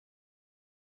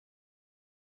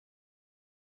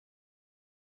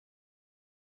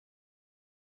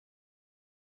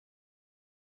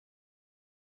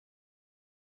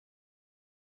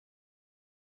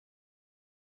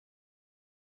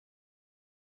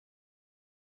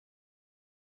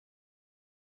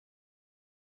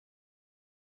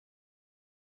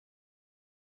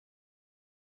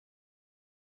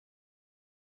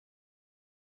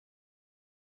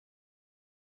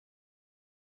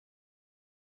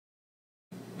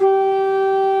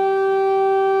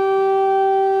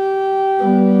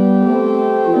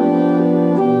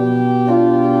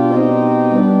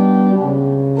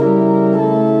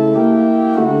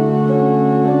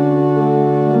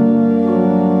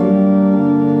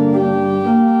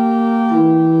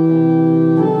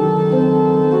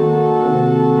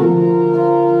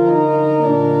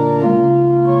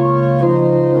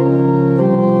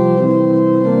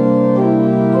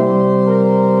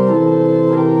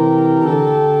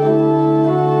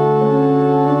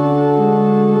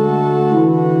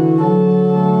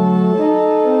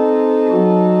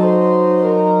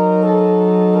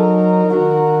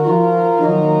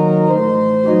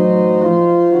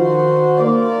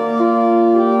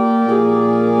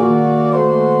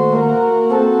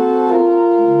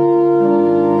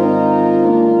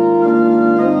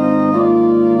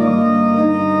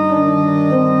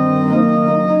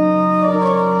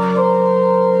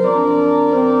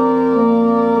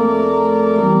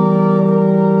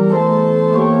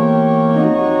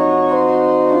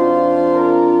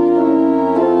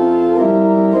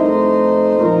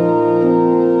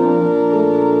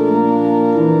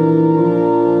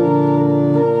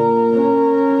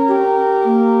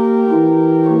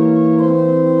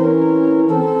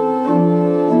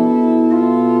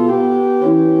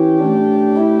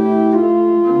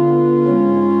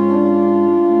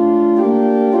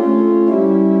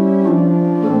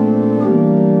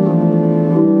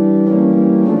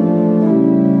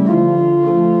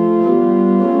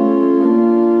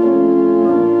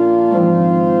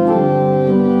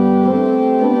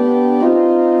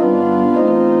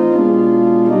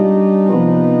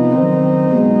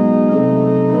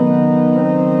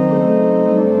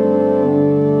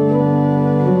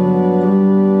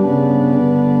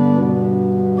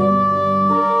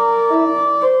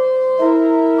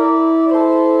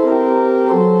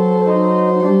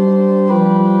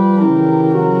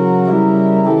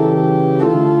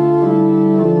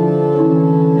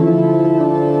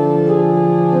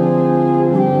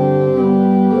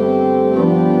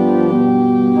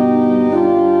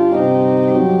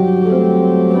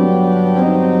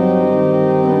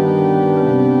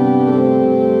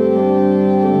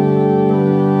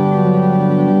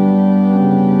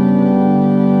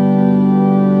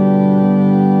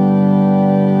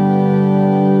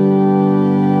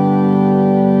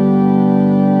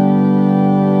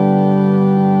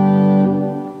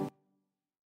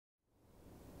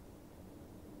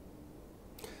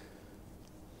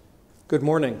Good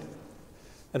morning,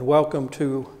 and welcome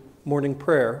to morning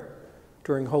prayer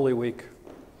during Holy Week.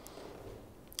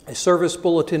 A service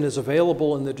bulletin is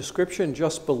available in the description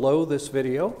just below this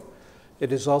video.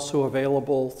 It is also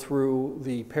available through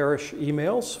the parish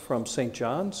emails from St.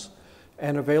 John's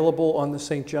and available on the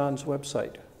St. John's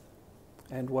website.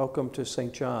 And welcome to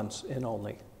St. John's in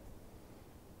Olney.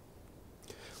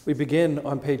 We begin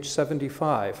on page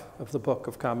 75 of the Book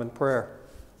of Common Prayer.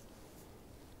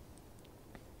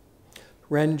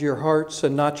 Rend your hearts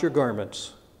and not your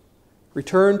garments.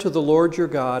 Return to the Lord your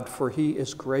God, for he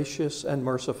is gracious and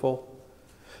merciful,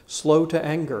 slow to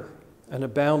anger and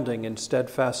abounding in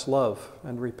steadfast love,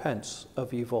 and repents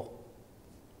of evil.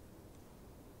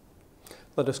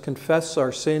 Let us confess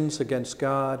our sins against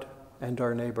God and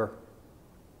our neighbor.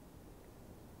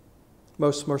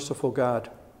 Most merciful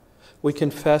God, we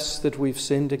confess that we've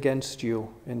sinned against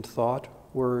you in thought,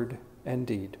 word, and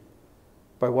deed,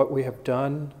 by what we have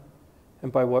done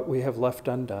and by what we have left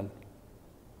undone.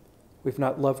 We've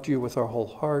not loved you with our whole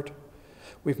heart.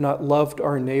 We've not loved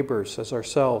our neighbors as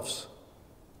ourselves.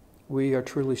 We are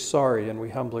truly sorry and we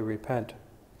humbly repent.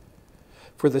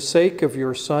 For the sake of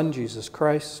your Son, Jesus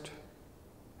Christ,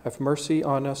 have mercy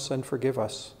on us and forgive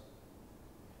us,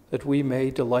 that we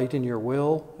may delight in your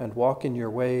will and walk in your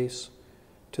ways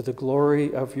to the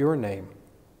glory of your name.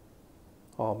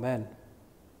 Amen.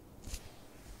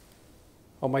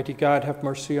 Almighty God, have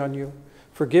mercy on you.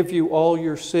 Forgive you all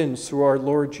your sins through our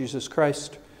Lord Jesus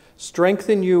Christ.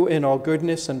 Strengthen you in all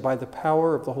goodness, and by the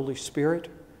power of the Holy Spirit,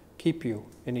 keep you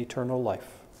in eternal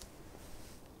life.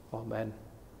 Amen.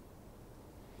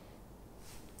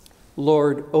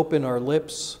 Lord, open our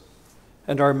lips,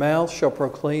 and our mouth shall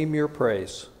proclaim your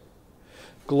praise.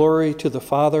 Glory to the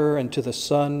Father, and to the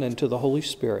Son, and to the Holy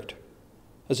Spirit,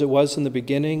 as it was in the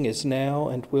beginning, is now,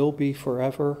 and will be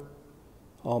forever.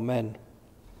 Amen.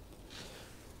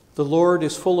 The Lord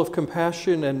is full of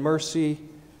compassion and mercy.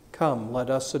 Come, let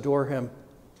us adore him.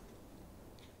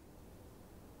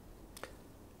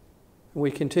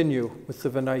 We continue with the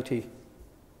Venite.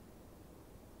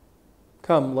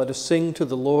 Come, let us sing to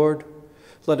the Lord.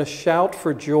 Let us shout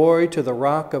for joy to the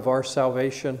rock of our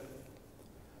salvation.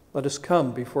 Let us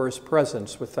come before his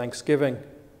presence with thanksgiving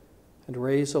and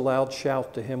raise a loud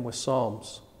shout to him with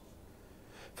psalms.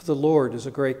 For the Lord is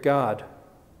a great God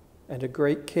and a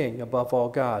great King above all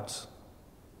gods.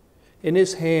 In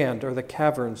his hand are the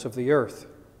caverns of the earth,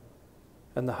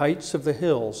 and the heights of the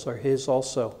hills are his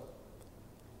also.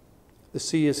 The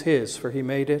sea is his, for he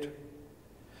made it,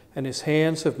 and his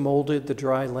hands have molded the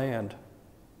dry land.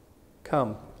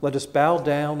 Come, let us bow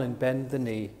down and bend the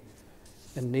knee,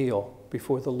 and kneel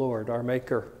before the Lord our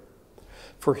Maker.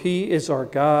 For he is our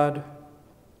God,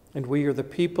 and we are the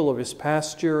people of his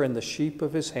pasture and the sheep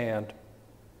of his hand.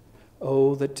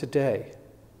 Oh, that today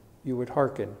you would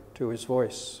hearken to his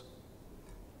voice.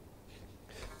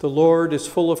 The Lord is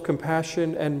full of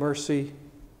compassion and mercy.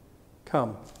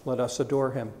 Come, let us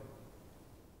adore him.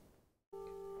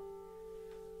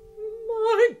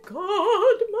 My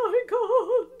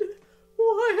God,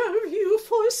 why have you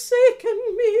forsaken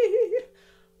me,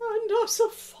 and are so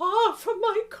far from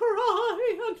my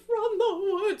cry and from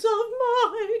the words of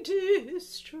my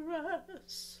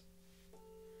distress?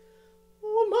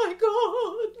 Oh my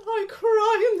God, I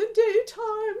cry in the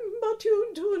daytime, but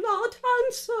you do not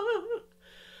answer.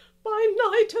 By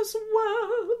night as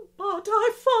well, but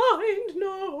I find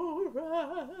no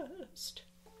rest.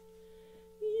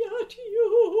 Yet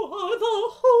you are the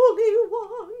Holy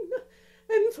One,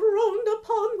 enthroned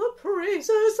upon the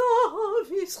praises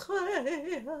of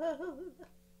Israel.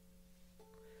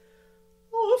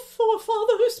 Our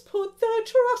forefathers put their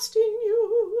trust in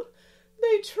you.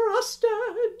 They trusted,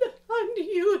 and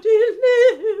you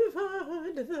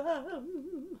delivered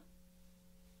them.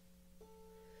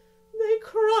 They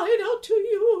cried out to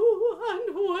you,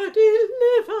 and were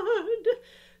delivered.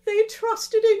 They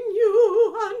trusted in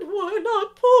you, and were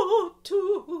not put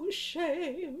to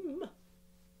shame.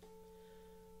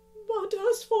 But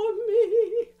as for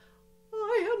me,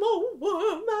 I am a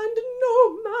worm and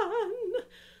no man,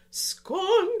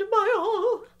 scorned by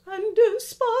all and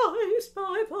despised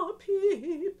by the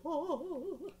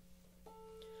people.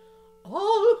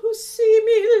 All who see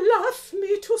me laugh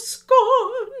me to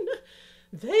scorn.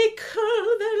 They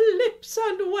curl their lips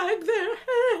and wag their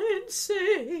heads,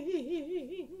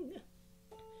 saying,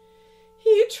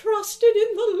 He trusted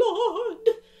in the Lord.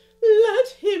 Let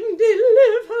him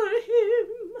deliver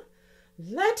him.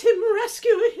 Let him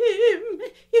rescue him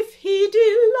if he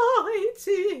delights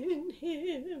in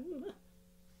him.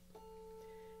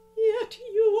 Yet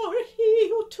you are he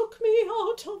who took me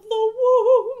out of the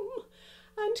womb,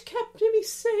 and kept me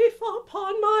safe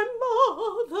upon my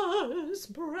mother's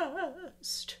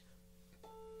breast.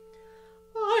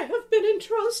 I have been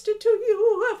entrusted to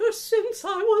you ever since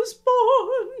I was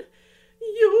born.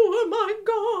 You were my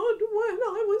God when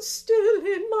I was still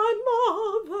in my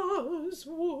mother's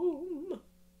womb.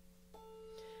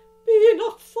 Be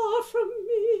not far from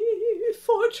me,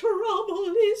 for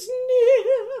trouble is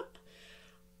near,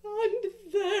 and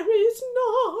there is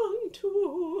none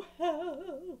to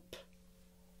help.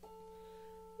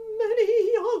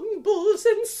 Many young bulls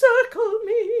encircle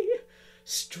me,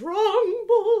 strong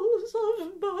bulls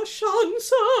of Bashan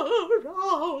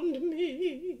surround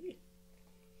me.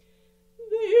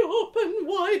 They open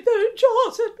wide their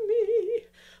jaws at me,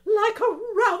 like a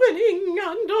ravening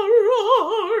and a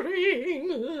roaring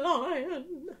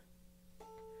lion.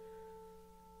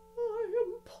 I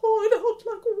am poured out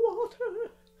like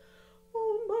water.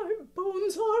 All my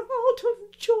bones are out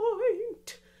of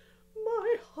joint.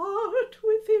 My heart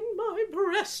within my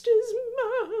breast is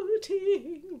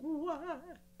melting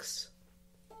wax.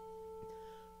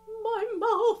 My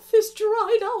mouth is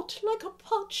dried out like a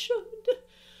potsherd.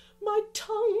 My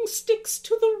tongue sticks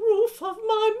to the roof of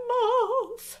my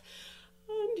mouth,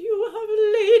 and you have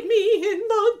laid me in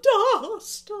the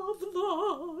dust of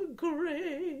the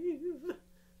grave.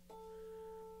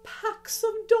 Packs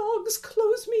of dogs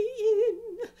close me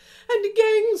in, and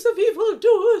gangs of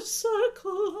evildoers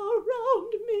circle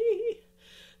around me.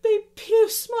 They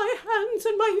pierce my hands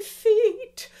and my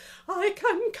feet. I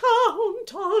can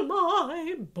count all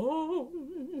my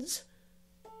bones.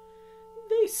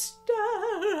 They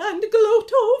stare and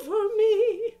gloat over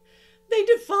me. They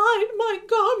divide my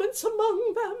garments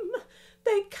among them.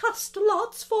 They cast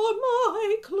lots for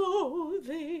my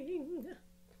clothing.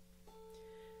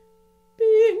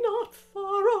 Be not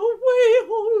far away,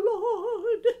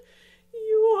 O Lord.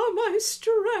 You are my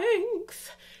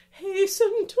strength.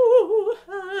 Hasten to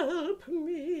help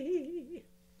me.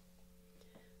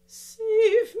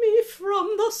 Save me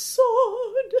from the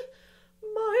sword,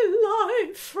 my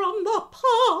life from the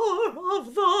power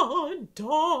of the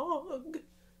dog.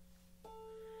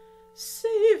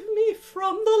 Save me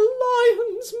from the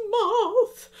lion's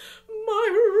mouth,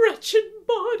 my wretched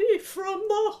body from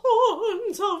the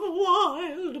horns of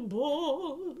wild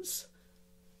bulls.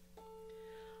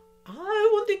 I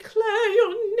will declare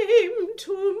your name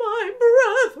to my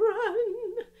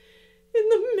brethren. In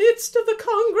the midst of the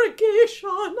congregation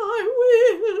I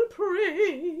will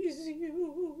praise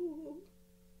you.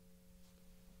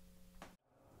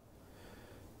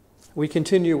 We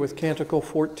continue with Canticle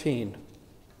 14.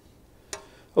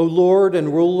 O Lord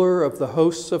and ruler of the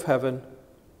hosts of heaven,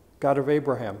 God of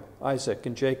Abraham, Isaac,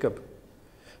 and Jacob,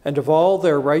 and of all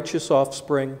their righteous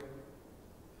offspring,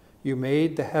 you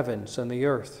made the heavens and the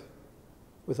earth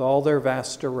with all their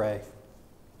vast array.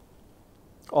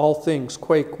 All things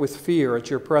quake with fear at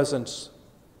your presence.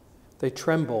 They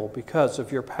tremble because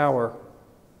of your power.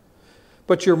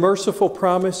 But your merciful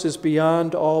promise is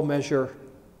beyond all measure.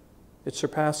 It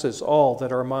surpasses all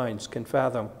that our minds can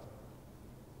fathom.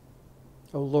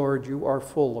 O Lord, you are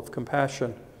full of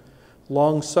compassion,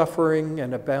 long-suffering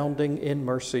and abounding in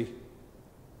mercy.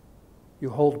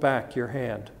 You hold back your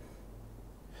hand.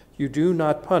 You do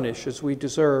not punish as we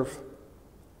deserve.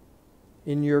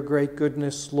 In your great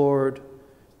goodness, Lord,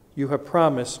 you have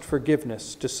promised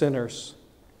forgiveness to sinners,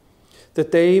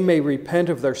 that they may repent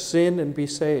of their sin and be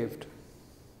saved.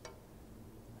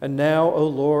 And now, O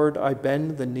Lord, I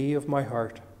bend the knee of my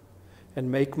heart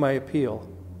and make my appeal,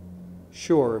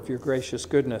 sure of your gracious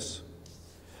goodness.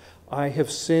 I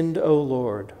have sinned, O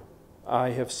Lord,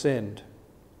 I have sinned,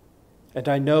 and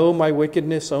I know my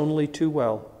wickedness only too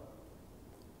well.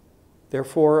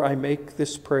 Therefore I make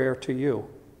this prayer to you.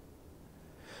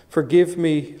 Forgive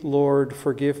me, Lord,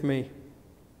 forgive me.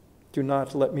 Do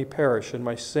not let me perish in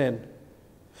my sin,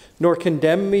 nor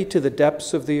condemn me to the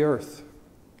depths of the earth.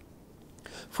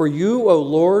 For you, O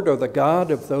Lord, are the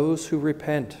God of those who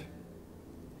repent,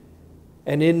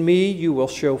 and in me you will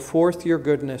show forth your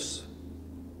goodness.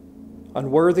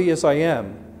 Unworthy as I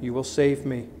am, you will save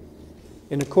me,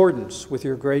 in accordance with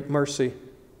your great mercy,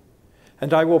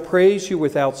 and I will praise you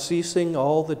without ceasing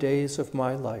all the days of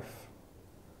my life.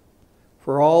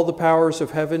 For all the powers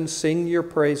of heaven sing your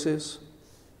praises,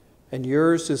 and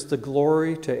yours is the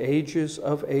glory to ages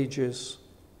of ages.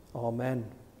 Amen.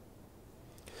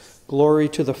 Glory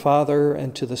to the Father,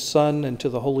 and to the Son, and to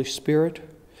the Holy Spirit,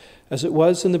 as it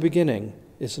was in the beginning,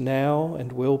 is now,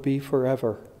 and will be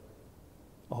forever.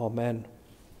 Amen.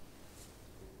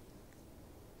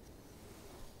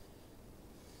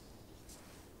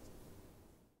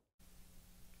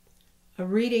 A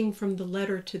reading from the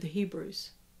letter to the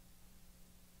Hebrews.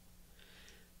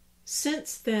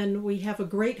 Since then we have a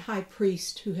great high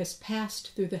priest who has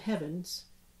passed through the heavens,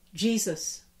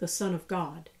 Jesus, the Son of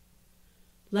God.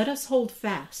 Let us hold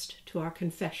fast to our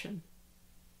confession.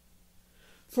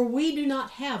 For we do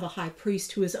not have a high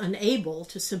priest who is unable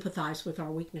to sympathize with our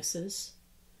weaknesses,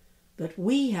 but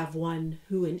we have one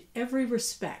who in every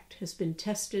respect has been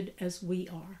tested as we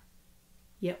are,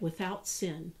 yet without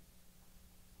sin.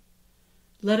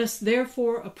 Let us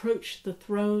therefore approach the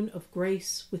throne of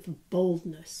grace with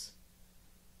boldness,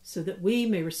 so that we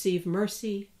may receive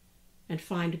mercy and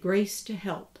find grace to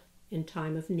help in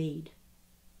time of need.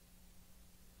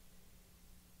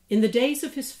 In the days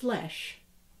of his flesh,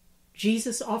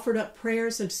 Jesus offered up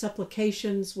prayers and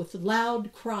supplications with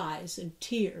loud cries and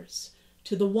tears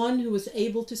to the one who was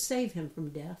able to save him from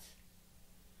death.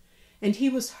 And he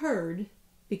was heard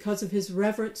because of his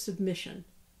reverent submission.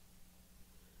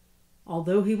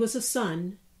 Although he was a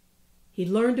son, he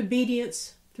learned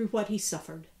obedience through what he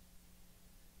suffered.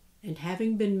 And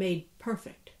having been made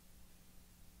perfect,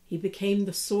 he became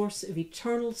the source of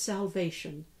eternal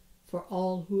salvation for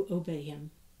all who obey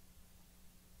him.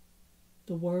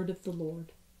 The word of the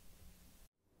Lord.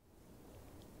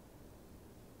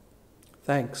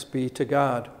 Thanks be to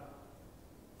God.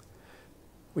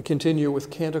 We continue with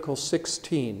Canticle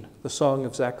 16, the Song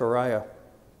of Zechariah.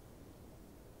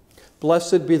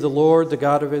 Blessed be the Lord, the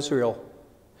God of Israel.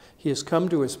 He has come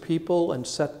to his people and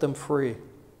set them free.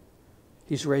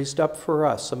 He's raised up for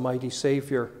us a mighty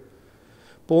Savior,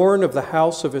 born of the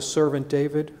house of his servant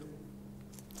David.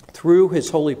 Through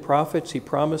his holy prophets he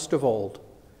promised of old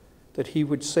that he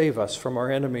would save us from our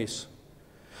enemies,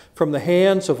 from the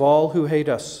hands of all who hate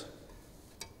us.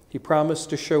 He promised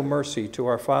to show mercy to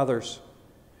our fathers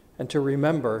and to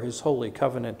remember his holy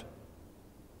covenant.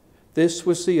 This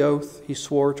was the oath he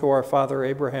swore to our father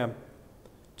Abraham,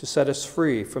 to set us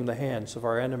free from the hands of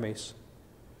our enemies,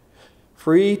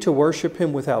 free to worship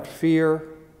him without fear,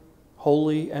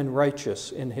 holy and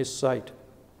righteous in his sight,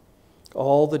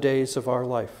 all the days of our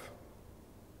life.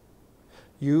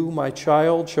 You, my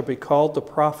child, shall be called the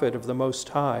prophet of the Most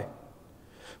High,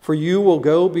 for you will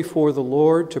go before the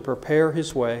Lord to prepare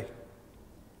his way,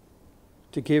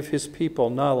 to give his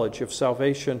people knowledge of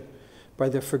salvation by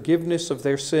the forgiveness of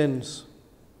their sins.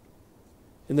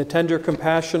 In the tender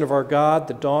compassion of our God,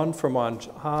 the dawn from on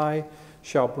high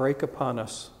shall break upon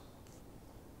us,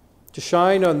 to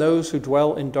shine on those who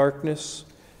dwell in darkness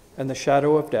and the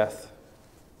shadow of death,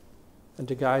 and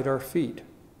to guide our feet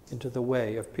into the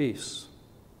way of peace.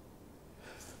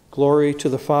 Glory to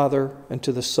the Father, and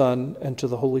to the Son, and to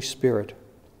the Holy Spirit,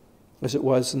 as it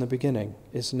was in the beginning,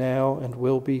 is now, and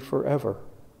will be forever.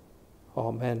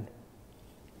 Amen.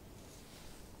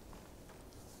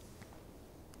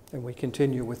 And we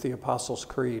continue with the Apostles'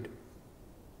 Creed.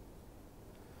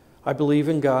 I believe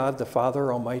in God, the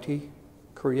Father Almighty,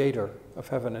 creator of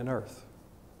heaven and earth.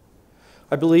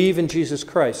 I believe in Jesus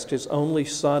Christ, his only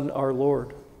Son, our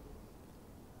Lord.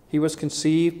 He was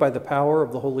conceived by the power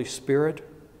of the Holy Spirit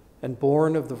and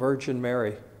born of the Virgin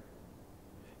Mary.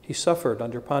 He suffered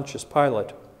under Pontius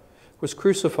Pilate, was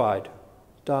crucified,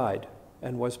 died,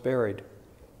 and was buried.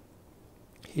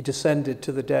 He descended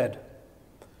to the dead.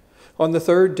 On the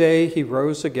third day he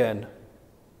rose again.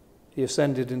 He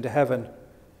ascended into heaven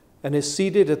and is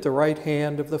seated at the right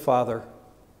hand of the Father.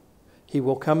 He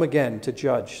will come again to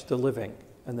judge the living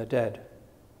and the dead.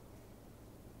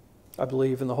 I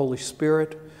believe in the Holy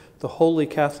Spirit, the Holy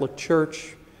Catholic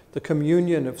Church, the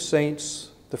communion of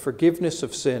saints, the forgiveness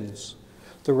of sins,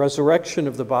 the resurrection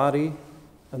of the body,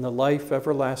 and the life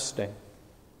everlasting.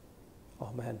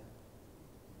 Amen.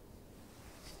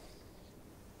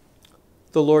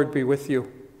 The Lord be with you,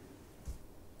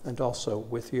 and also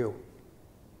with you.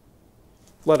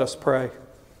 Let us pray.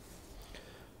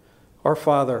 Our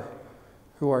Father,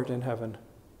 who art in heaven,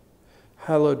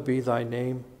 hallowed be thy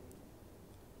name.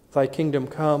 Thy kingdom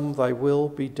come, thy will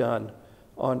be done,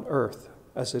 on earth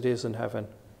as it is in heaven.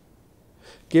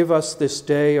 Give us this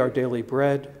day our daily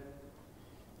bread,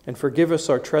 and forgive us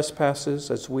our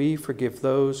trespasses as we forgive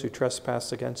those who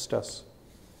trespass against us.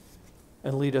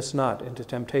 And lead us not into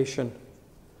temptation,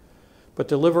 but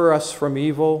deliver us from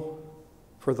evil.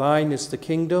 For thine is the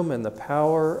kingdom and the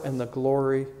power and the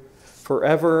glory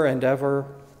forever and ever.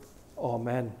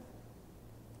 Amen.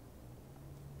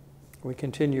 We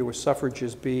continue with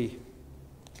suffrages B.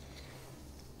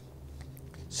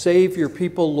 Save your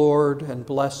people, Lord, and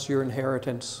bless your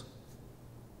inheritance.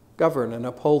 Govern and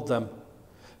uphold them,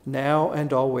 now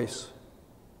and always.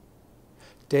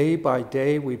 Day by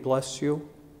day we bless you.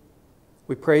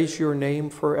 We praise your name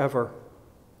forever.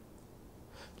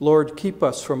 Lord, keep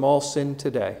us from all sin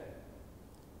today.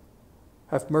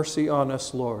 Have mercy on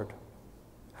us, Lord.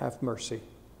 Have mercy.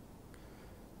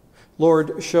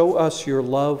 Lord, show us your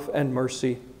love and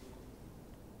mercy,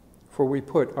 for we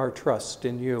put our trust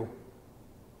in you.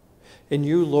 In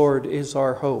you, Lord, is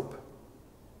our hope,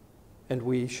 and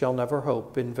we shall never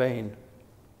hope in vain.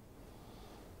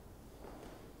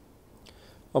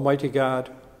 Almighty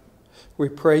God, we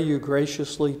pray you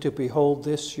graciously to behold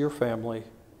this your family,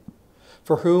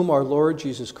 for whom our Lord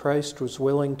Jesus Christ was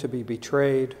willing to be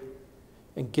betrayed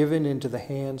and given into the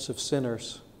hands of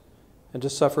sinners, and to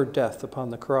suffer death upon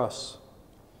the cross,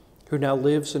 who now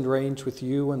lives and reigns with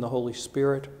you and the Holy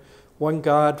Spirit, one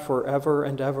God forever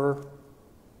and ever.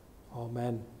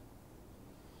 Amen.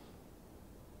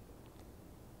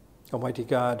 Almighty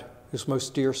God, whose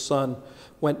most dear Son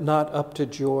went not up to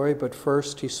joy, but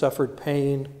first he suffered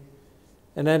pain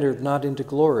and entered not into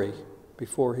glory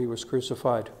before he was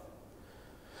crucified.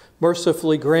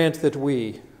 Mercifully grant that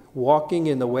we, walking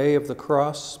in the way of the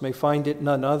cross, may find it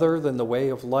none other than the way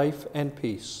of life and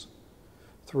peace.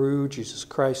 Through Jesus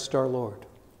Christ our Lord.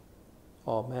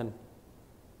 Amen.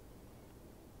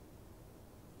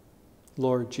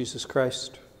 Lord Jesus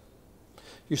Christ,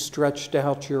 you stretched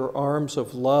out your arms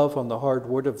of love on the hard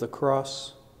wood of the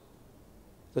cross,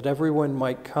 that everyone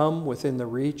might come within the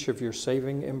reach of your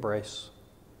saving embrace.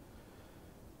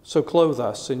 So clothe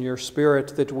us in your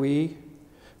Spirit, that we,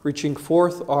 reaching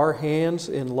forth our hands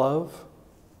in love,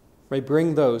 may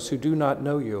bring those who do not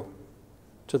know you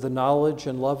to the knowledge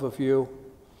and love of you,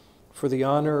 for the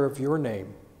honor of your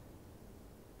name.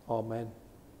 Amen.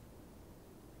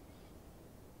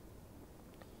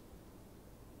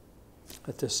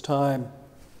 At this time,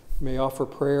 you may offer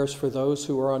prayers for those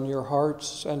who are on your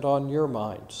hearts and on your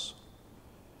minds.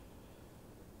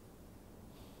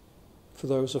 For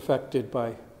those affected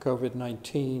by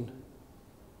COVID-19,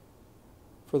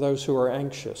 for those who are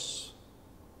anxious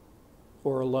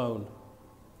or alone,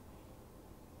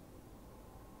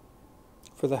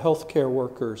 for the healthcare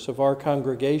workers of our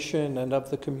congregation and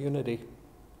of the community,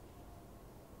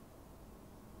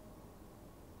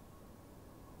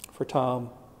 for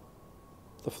Tom,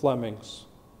 the Flemings,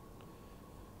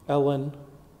 Ellen,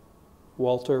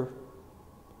 Walter,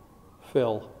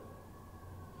 Phil,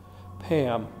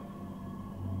 Pam,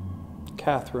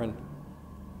 Catherine,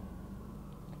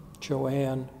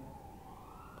 Joanne,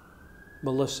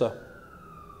 Melissa,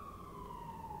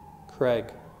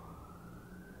 Craig,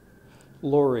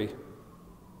 Lori,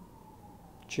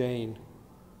 Jane,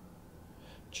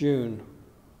 June,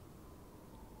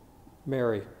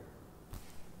 Mary,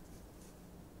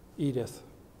 Edith,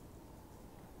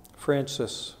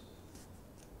 Francis,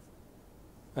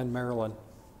 and Marilyn.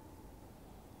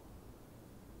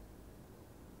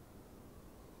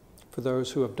 For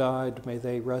those who have died, may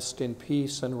they rest in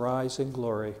peace and rise in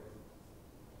glory.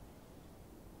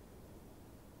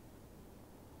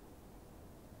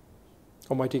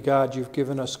 Almighty God, you've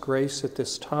given us grace at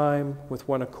this time with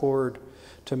one accord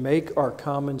to make our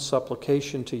common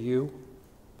supplication to you.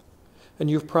 And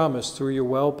you've promised through your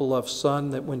well-beloved Son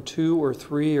that when 2 or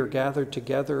 3 are gathered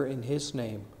together in his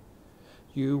name,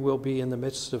 you will be in the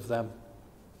midst of them.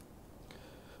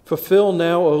 Fulfill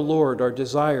now, O Lord, our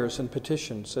desires and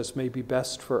petitions as may be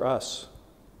best for us,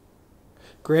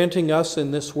 granting us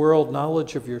in this world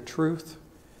knowledge of your truth,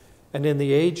 and in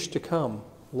the age to come,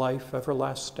 life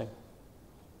everlasting.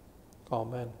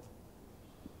 Amen.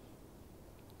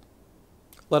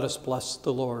 Let us bless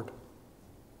the Lord.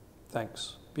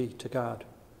 Thanks be to God.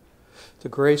 The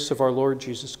grace of our Lord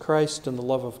Jesus Christ and the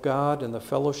love of God and the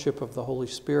fellowship of the Holy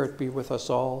Spirit be with us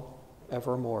all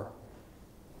evermore.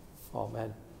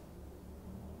 Amen.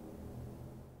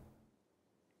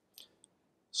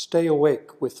 Stay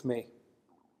awake with me.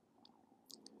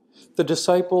 The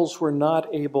disciples were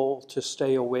not able to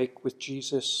stay awake with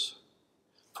Jesus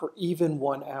for even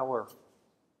 1 hour.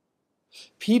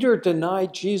 Peter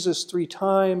denied Jesus 3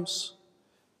 times,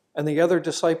 and the other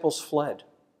disciples fled.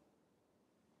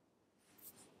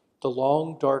 The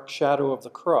long, dark shadow of the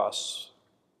cross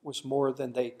was more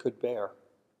than they could bear.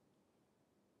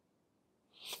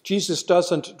 Jesus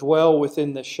doesn't dwell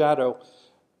within the shadow,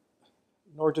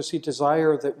 nor does he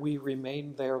desire that we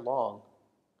remain there long.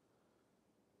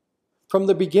 From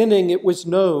the beginning, it was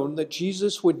known that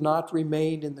Jesus would not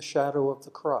remain in the shadow of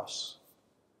the cross.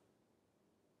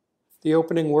 The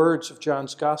opening words of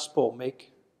John's Gospel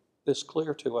make this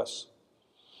clear to us.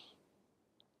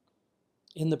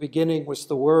 In the beginning was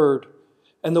the Word,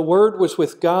 and the Word was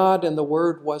with God, and the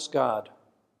Word was God.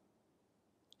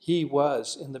 He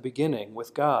was in the beginning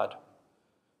with God.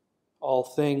 All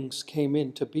things came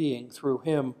into being through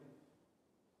him,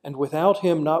 and without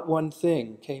him not one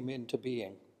thing came into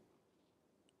being.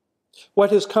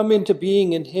 What has come into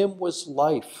being in him was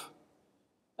life,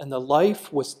 and the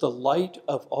life was the light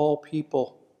of all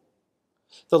people.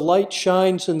 The light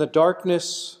shines in the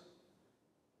darkness,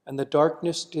 and the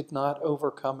darkness did not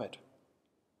overcome it.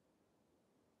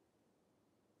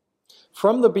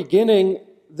 From the beginning,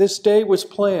 this day was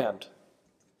planned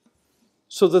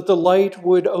so that the light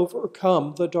would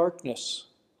overcome the darkness.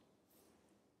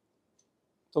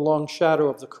 The long shadow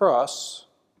of the cross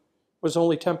was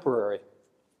only temporary.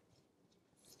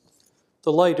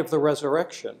 The light of the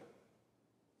resurrection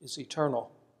is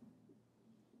eternal.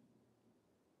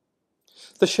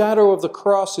 The shadow of the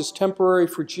cross is temporary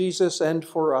for Jesus and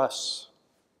for us.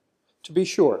 To be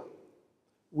sure,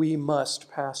 we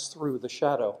must pass through the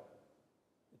shadow.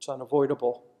 It's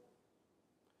unavoidable.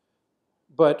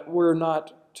 But we're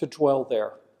not to dwell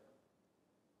there.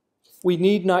 We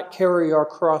need not carry our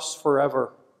cross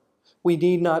forever. We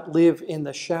need not live in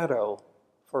the shadow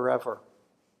forever.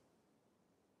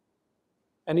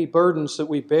 Any burdens that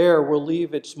we bear will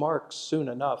leave its marks soon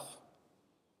enough.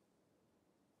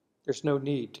 There's no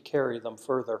need to carry them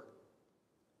further.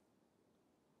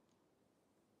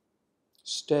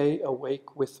 Stay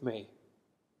awake with me.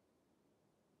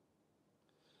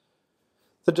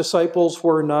 The disciples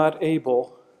were not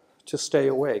able to stay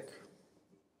awake.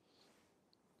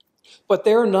 But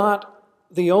they're not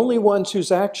the only ones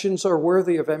whose actions are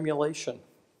worthy of emulation.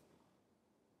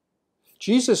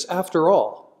 Jesus, after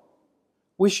all,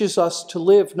 wishes us to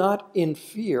live not in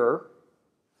fear,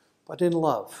 but in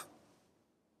love.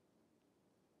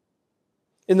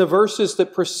 In the verses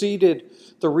that preceded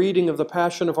the reading of the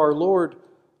Passion of our Lord,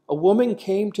 a woman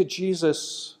came to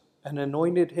Jesus and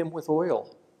anointed him with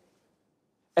oil.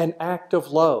 An act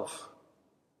of love,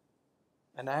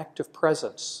 an act of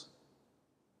presence.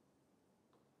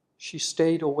 She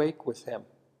stayed awake with him.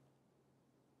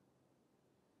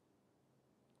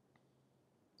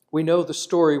 We know the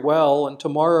story well, and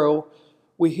tomorrow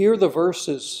we hear the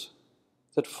verses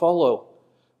that follow.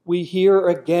 We hear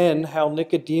again how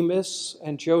Nicodemus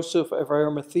and Joseph of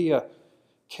Arimathea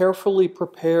carefully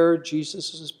prepared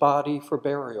Jesus' body for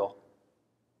burial.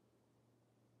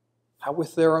 How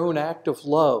with their own act of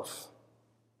love,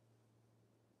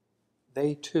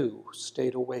 they too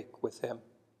stayed awake with him.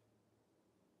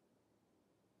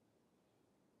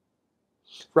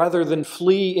 Rather than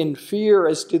flee in fear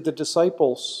as did the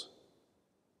disciples,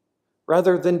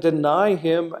 rather than deny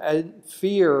him in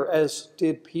fear as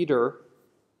did Peter,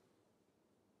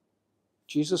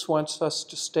 Jesus wants us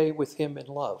to stay with him in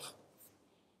love,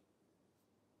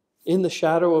 in the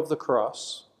shadow of the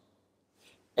cross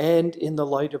and in the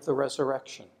light of the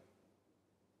resurrection.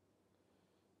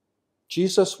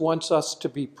 Jesus wants us to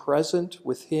be present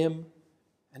with him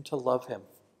and to love him.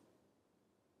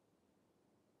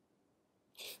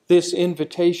 This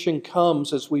invitation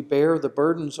comes as we bear the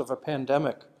burdens of a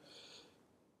pandemic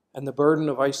and the burden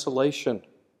of isolation.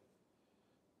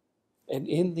 And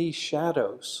in these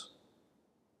shadows,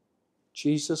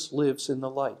 Jesus lives in the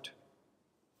light.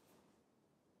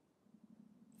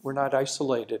 We're not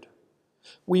isolated.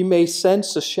 We may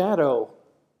sense a shadow,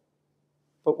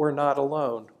 but we're not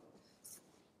alone.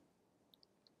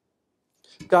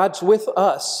 God's with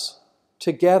us.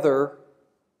 Together,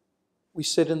 we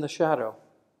sit in the shadow.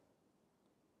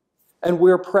 And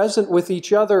we're present with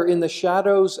each other in the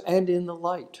shadows and in the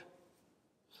light.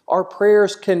 Our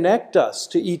prayers connect us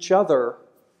to each other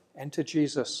and to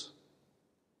Jesus.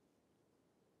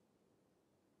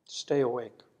 Stay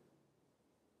awake.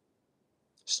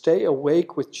 Stay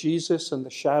awake with Jesus in the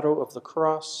shadow of the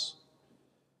cross,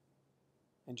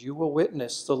 and you will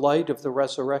witness the light of the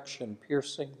resurrection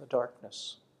piercing the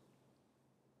darkness.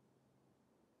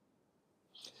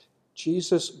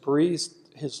 Jesus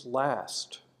breathed his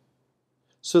last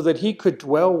so that he could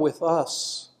dwell with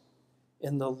us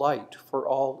in the light for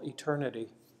all eternity.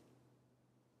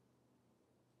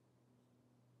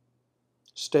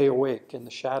 Stay awake in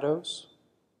the shadows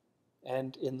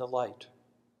and in the light.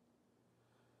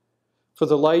 For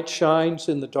the light shines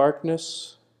in the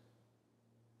darkness,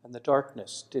 and the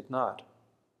darkness did not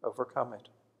overcome it.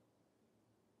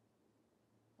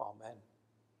 Amen.